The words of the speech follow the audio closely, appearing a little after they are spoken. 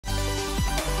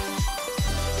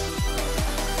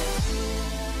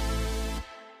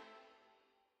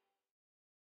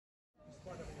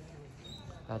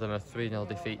had them a 3-0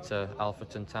 defeat to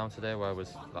Alfreton Town today. Where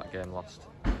was that game lost?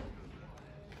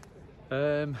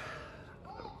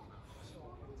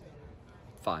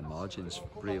 Fine margins,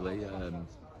 really,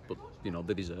 but you know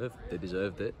they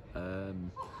deserved it.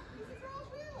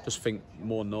 Just think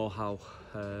more know-how,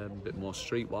 a bit more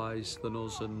streetwise than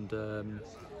us, and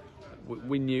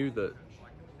we knew that,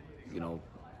 you know,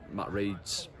 Matt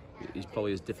Reed's he's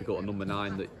probably as difficult a number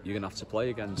 9 that you're going to have to play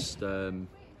against, and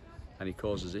he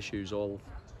causes issues all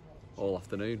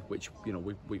afternoon, which, you know,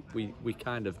 we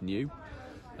kind of knew.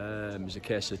 It was a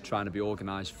case of trying to be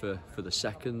organised for the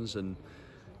seconds, and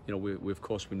you know we of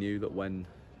course we knew that when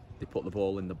they put the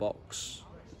ball in the box,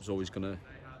 it was always going to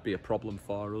be a problem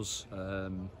for us.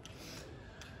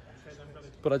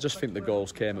 But I just think the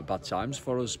goals came at bad times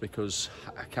for us, because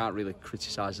I can't really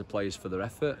criticise the players for their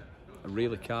effort. I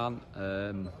really can't.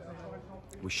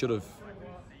 We should have,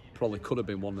 probably could have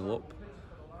been 1-0 up.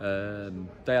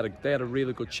 They had a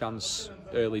really good chance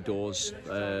early doors.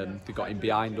 They got in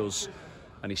behind us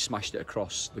and he smashed it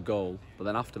across the goal. But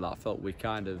then after that, I felt we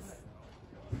kind of,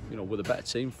 you know, were the better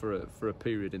team for a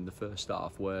period in the first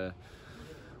half, where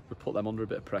we put them under a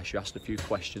bit of pressure, asked a few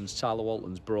questions. Tyler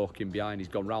Walton's broke in behind, he's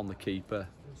gone round the keeper.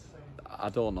 I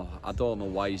don't know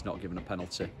why he's not given a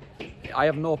penalty. I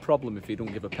have no problem if he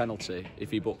don't give a penalty if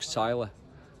he books Tyler,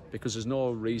 because there's no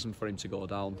reason for him to go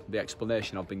down. The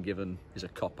explanation I've been given is a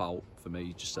cop-out for me.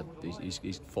 He just said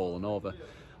he's fallen over.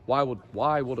 Why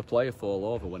would a player fall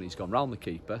over when he's gone round the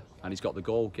keeper and he's got the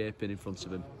goal gaping in front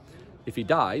of him? If he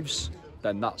dives,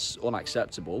 then that's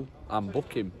unacceptable, and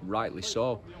book him, rightly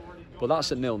so. But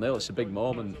that's at 0-0, it's a big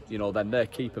moment. You know, then their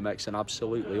keeper makes an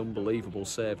absolutely unbelievable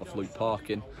save off Luke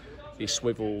Parkin. He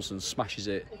swivels and smashes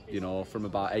it, you know, from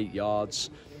about 8 yards.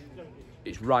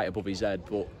 It's right above his head,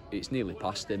 but it's nearly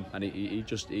past him, and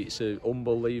it's an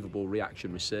unbelievable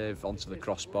reactionary save onto the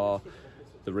crossbar.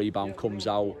 The rebound comes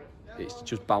out, it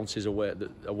just bounces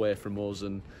away from us,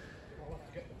 and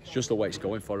it's just the way it's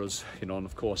going for us, you know. And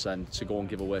of course, then to go and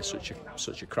give away such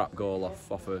a crap goal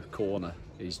off a corner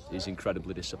is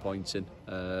incredibly disappointing.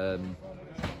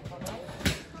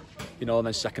 You know, and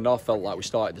then second half, felt like we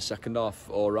started the second half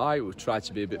all right. We tried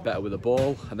to be a bit better with the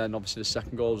ball, and then obviously the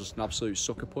second goal was just an absolute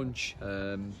sucker punch.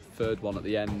 Third one at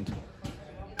the end,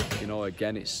 you know,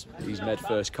 again he's made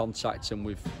first contact, and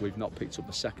we've not picked up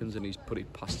the seconds, and he's put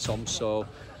it past Tom. So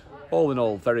all in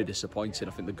all, very disappointing.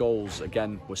 I think the goals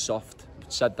again were soft. I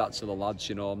said that to the lads.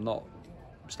 You know, I'm not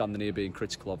standing here being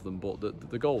critical of them, but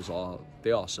the goals are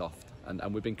soft,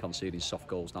 and we've been conceding soft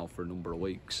goals now for a number of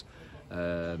weeks.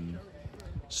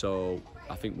 So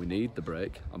I think we need the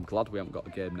break. I'm glad we haven't got a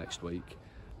game next week,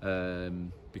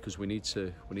 because we need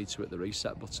to hit the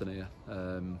reset button here,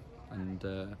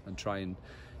 and try and,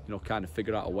 you know, kind of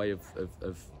figure out a way of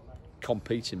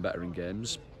competing better in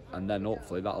games, and then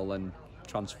hopefully that'll then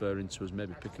transfer into us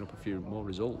maybe picking up a few more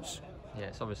results. Yeah,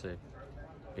 it's obviously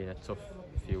been a tough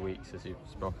few weeks, as you've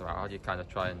spoken about. How do you kind of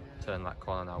try and turn that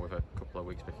corner now with a couple of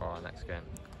weeks before our next game?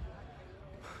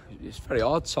 It's very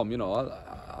hard, Tom. You know,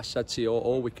 I said to you,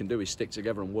 all we can do is stick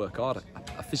together and work hard.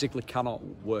 I physically cannot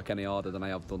work any harder than I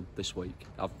have done this week.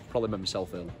 I've probably made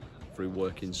myself ill through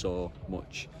working so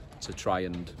much to try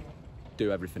and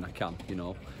do everything I can, you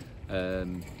know.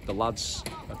 The lads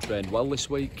have trained well this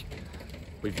week.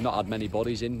 We've not had many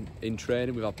bodies in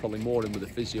training. We've had probably more in with the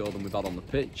physio than we've had on the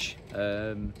pitch.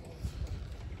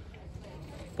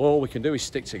 But all we can do is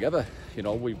stick together. You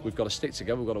know, we've got to stick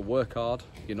together. We've got to work hard.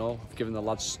 You know, I've given the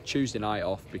lads Tuesday night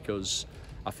off because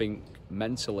I think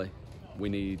mentally we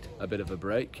need a bit of a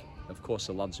break. Of course,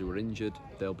 the lads who are injured,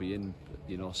 they'll be in,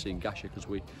 you know, seeing Gasha, because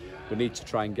we need to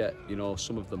try and get, you know,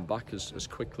 some of them back as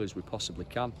quickly as we possibly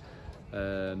can.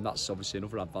 That's obviously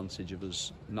another advantage of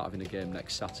us not having a game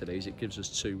next Saturday, is it gives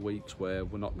us 2 weeks where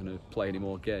we're not going to play any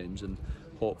more games, and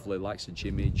hopefully likes of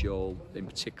Jimmy, Joel, in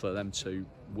particular, them two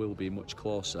will be much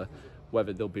closer.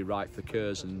 Whether they'll be right for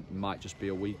Kerrs and might just be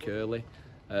a week early.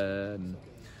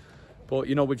 But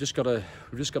you know, we've just got to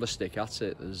stick at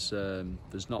it.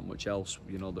 There's not much else,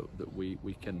 you know, that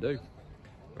we can do.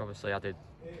 We obviously added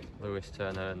Lewis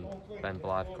Turner and Ben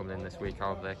Blythe coming in this week.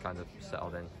 How have they kind of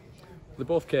settled in? They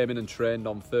both came in and trained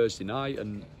on Thursday night,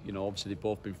 and you know, obviously they've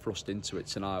both been thrust into it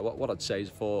tonight. What I'd say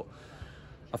is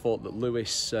I thought that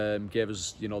Lewis gave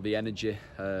us, you know, the energy.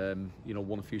 You know,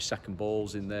 won a few second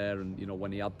balls in there, and you know,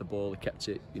 when he had the ball, he kept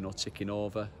it, you know, ticking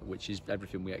over, which is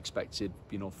everything we expected,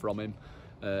 you know, from him.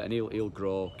 And he'll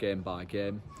grow game by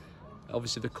game.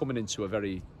 Obviously, they're coming into a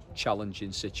very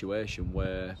challenging situation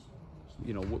where,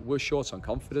 you know, we're short on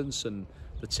confidence, and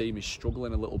the team is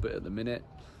struggling a little bit at the minute.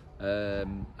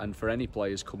 And for any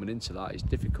players coming into that, it's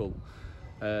difficult.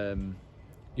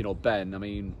 you know, Ben, I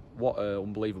mean, what an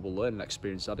unbelievable learning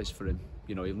experience that is for him.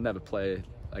 You know, he'll never play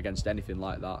against anything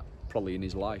like that probably in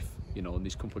his life, you know, and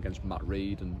he's come up against Matt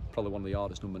Reed, and probably one of the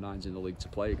hardest number 9s in the league to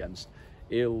play against.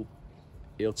 He'll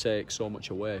take so much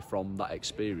away from that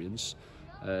experience.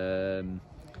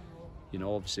 You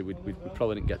know, obviously we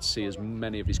probably didn't get to see as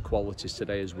many of his qualities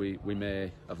today as we may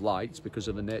have liked because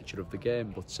of the nature of the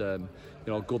game. But you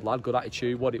know, good lad, good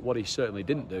attitude. What he certainly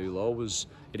didn't do though was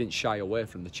he didn't shy away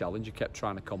from the challenge. He kept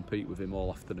trying to compete with him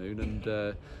all afternoon,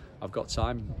 and I've got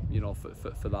time, you know,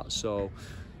 for that. So,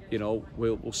 you know,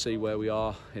 we'll see where we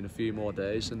are in a few more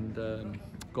days and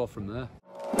go from there.